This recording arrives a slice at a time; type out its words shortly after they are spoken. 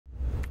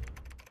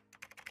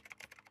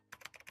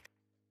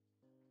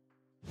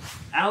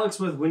Alex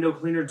with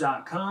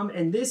windowcleaner.com,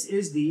 and this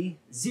is the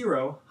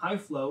XERO High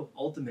Flow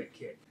Ultimate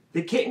Kit.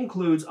 The kit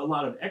includes a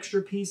lot of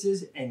extra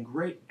pieces and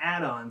great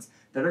add-ons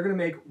that are going to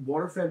make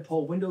water-fed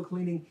pole window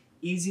cleaning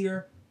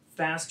easier,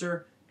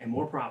 faster, and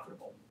more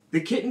profitable.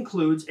 The kit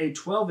includes a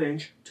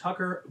 12-inch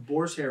Tucker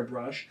boar's hair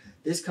brush.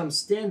 This comes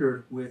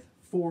standard with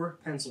 4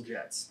 pencil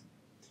jets.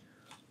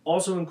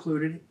 Also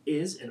included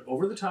is an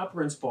over-the-top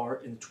rinse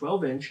bar in the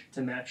 12-inch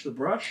to match the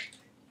brush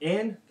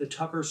and the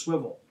Tucker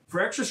swivel. For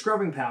extra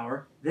scrubbing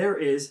power, there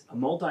is a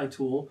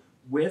multi-tool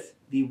with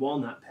the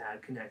Walnut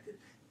Pad connected.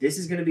 This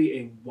is going to be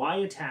a Y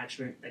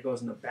attachment that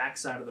goes on the back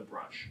side of the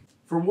brush.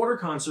 For water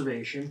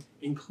conservation,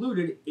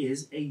 included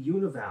is a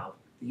univalve.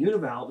 The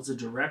univalve is a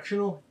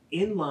directional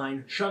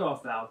inline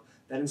shutoff valve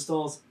that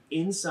installs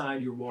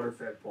inside your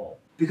water-fed pole.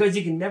 Because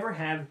you can never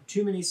have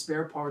too many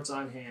spare parts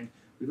on hand,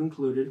 we've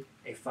included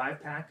a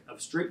 5-pack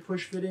of straight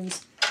push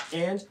fittings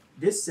and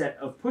this set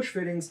of push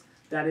fittings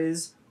that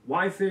is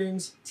Y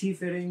fittings, T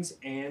fittings,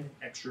 and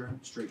extra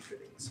straight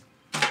fittings.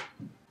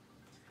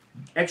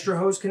 Extra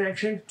hose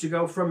connection to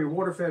go from your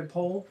water-fed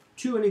pole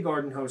to any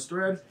garden hose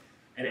thread,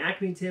 an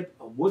Acme tip,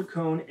 a wood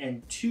cone,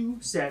 and 2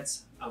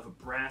 sets of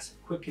brass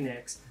quick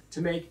connects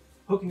to make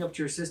hooking up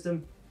to your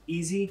system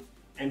easy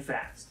and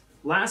fast.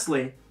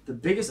 Lastly, the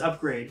biggest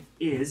upgrade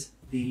is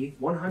the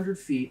 100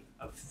 feet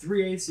of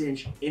 3/8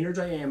 inch inner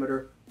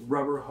diameter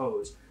rubber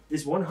hose.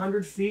 This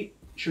 100 feet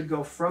should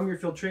go from your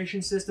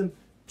filtration system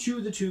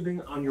to the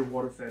tubing on your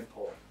water-fed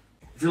pole.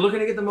 If you're looking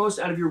to get the most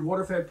out of your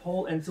water-fed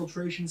pole and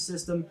filtration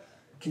system,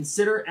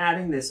 consider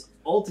adding this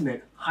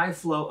ultimate high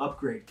flow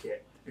upgrade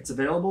kit. It's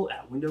available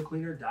at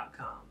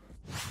windowcleaner.com.